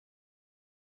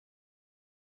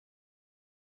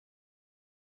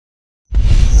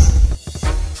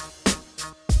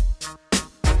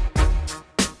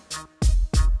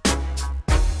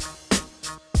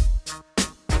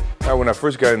when I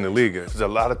first got in the league, there's a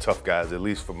lot of tough guys, at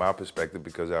least from my perspective,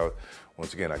 because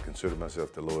once again, I considered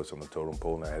myself the lowest on the totem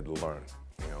pole, and I had to learn.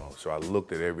 So I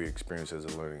looked at every experience as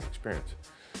a learning experience.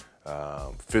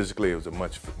 Physically, it was a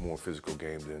much more physical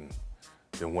game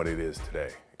than what it is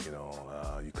today.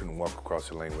 You couldn't walk across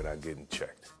the lane without getting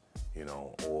checked.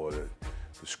 Or the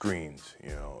screens,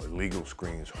 illegal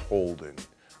screens, holding.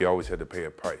 You always had to pay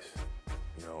a price.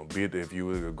 Be it if you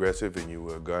were aggressive and you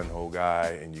were a gun-ho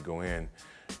guy and you go in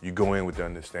with the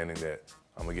understanding that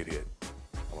I'm gonna get hit,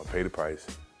 I'm gonna pay the price,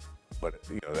 but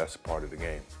that's part of the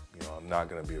game. I'm not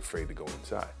gonna be afraid to go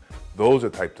inside. Those are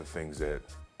types of things that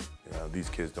these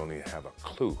kids don't even have a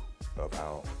clue of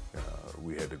how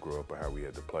we had to grow up or how we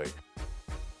had to play.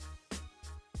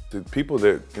 The people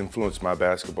that influenced my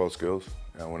basketball skills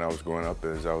when I was growing up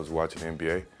as I was watching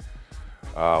NBA,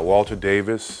 Walter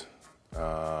Davis,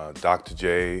 Dr.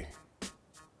 J,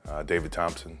 David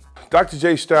Thompson. Dr.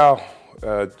 J's style,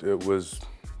 it was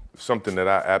something that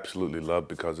I absolutely loved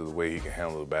because of the way he can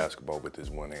handle the basketball with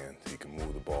his one hand. He can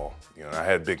move the ball. I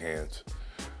had big hands.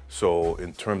 So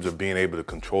in terms of being able to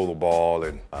control the ball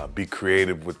and be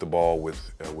creative with the ball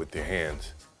with your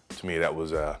hands, to me that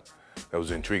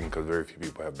was intriguing because very few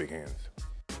people have big hands.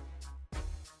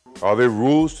 Are there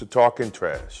rules to talking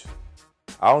trash?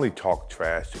 I only talk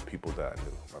trash to people that I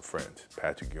knew, my friends,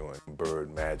 Patrick Ewing,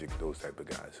 Bird, Magic, those type of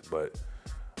guys. But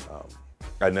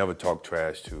I never talk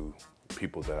trash to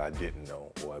people that I didn't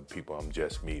know or people I'm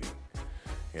just meeting.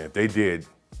 And if they did,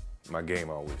 my game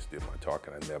always did my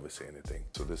talking. I never say anything.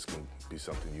 So this can be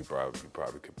something you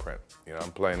probably could print.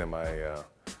 I'm playing in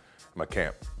my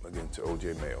camp against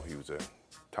O.J. Mayo. He was a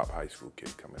top high school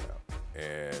kid coming out,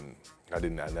 and I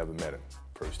never met him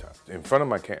first time. In front of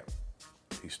my camp,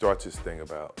 he starts this thing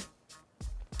about,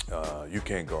 you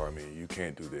can't guard me, you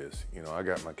can't do this. I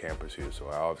got my campers here, so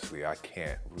obviously I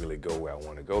can't really go where I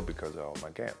want to go because of my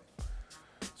camp.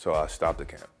 So I stop the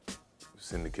camp,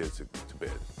 send the kids to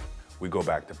bed. We go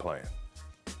back to playing.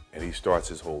 And he starts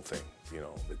his whole thing,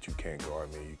 that you can't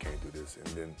guard me, you can't do this. And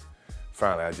then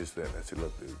finally I just left and I said,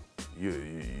 look,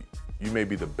 dude, you may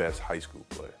be the best high school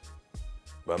player,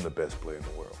 but I'm the best player in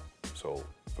the world. So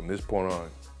from this point on,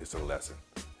 it's a lesson.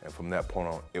 And from that point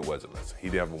on, it was a lesson. He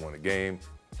never won a game.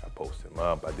 I posted him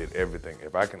up. I did everything.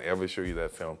 If I can ever show you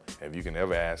that film, and if you can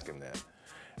ever ask him that,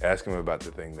 ask him about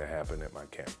the thing that happened at my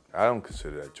camp. I don't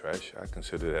consider that trash. I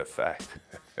consider that fact.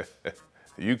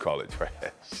 You call it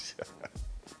trash.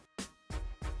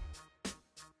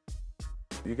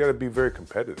 You got to be very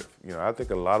competitive. I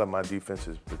think a lot of my defense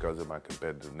is because of my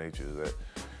competitive nature, is that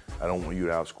I don't want you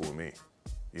to outscore me,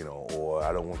 or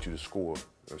I don't want you to score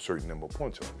a certain number of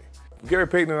points on me. Gary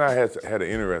Payton and I had an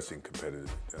interesting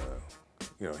competitive,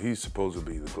 he's supposed to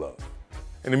be the glove.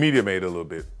 And the media made a little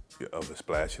bit of a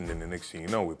splash, and then the next thing you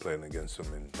know, we're playing against them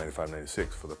in 95-96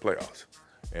 for the playoffs.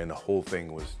 And the whole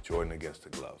thing was Jordan against the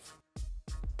glove.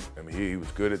 I mean, he was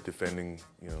good at defending,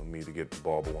 me to get the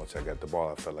ball, but once I got the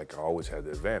ball, I felt like I always had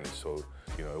the advantage. So,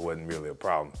 it wasn't really a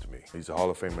problem to me. He's a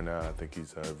Hall of Famer now. I think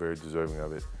he's very deserving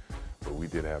of it, but we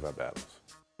did have our battles.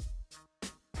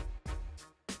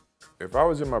 If I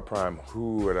was in my prime,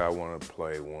 who would I want to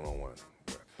play one-on-one with?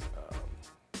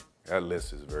 That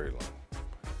list is very long.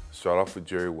 Start off with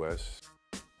Jerry West,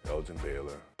 Elgin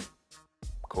Baylor,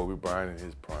 Kobe Bryant in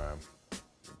his prime,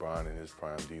 LeBron in his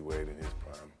prime, D-Wade in his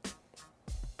prime,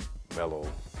 Melo.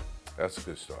 That's a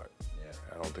good start. Yeah.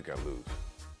 I don't think I lose.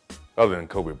 Other than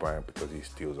Kobe Bryant, because he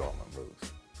steals all my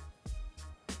moves.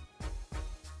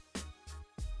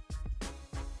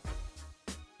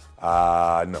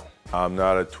 No. I'm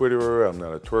not a Twitterer, I'm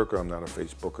not a twerker, I'm not a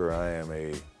Facebooker. I am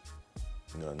a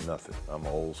nothing. I'm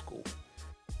old school.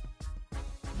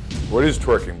 What is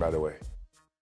twerking, by the way?